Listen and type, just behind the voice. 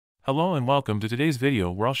Hello and welcome to today's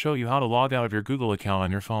video where I'll show you how to log out of your Google account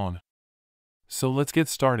on your phone. So let's get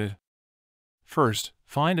started. First,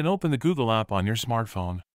 find and open the Google app on your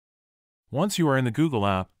smartphone. Once you are in the Google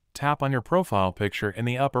app, tap on your profile picture in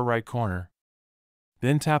the upper right corner.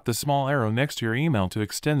 Then tap the small arrow next to your email to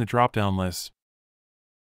extend the drop-down list.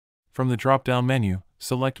 From the drop-down menu,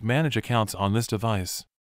 select Manage Accounts on this device.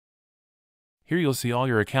 Here you'll see all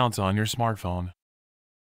your accounts on your smartphone.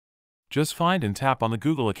 Just find and tap on the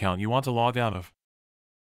Google account you want to log out of.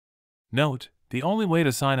 Note, the only way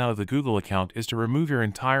to sign out of the Google account is to remove your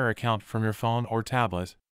entire account from your phone or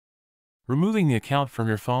tablet. Removing the account from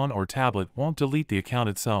your phone or tablet won't delete the account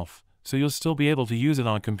itself, so you'll still be able to use it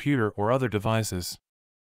on a computer or other devices.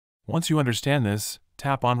 Once you understand this,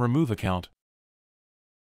 tap on Remove Account.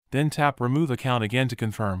 Then tap Remove Account again to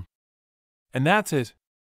confirm. And that's it!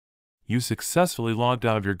 You successfully logged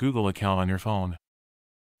out of your Google account on your phone.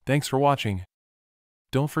 Thanks for watching.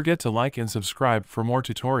 Don't forget to like and subscribe for more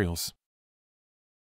tutorials.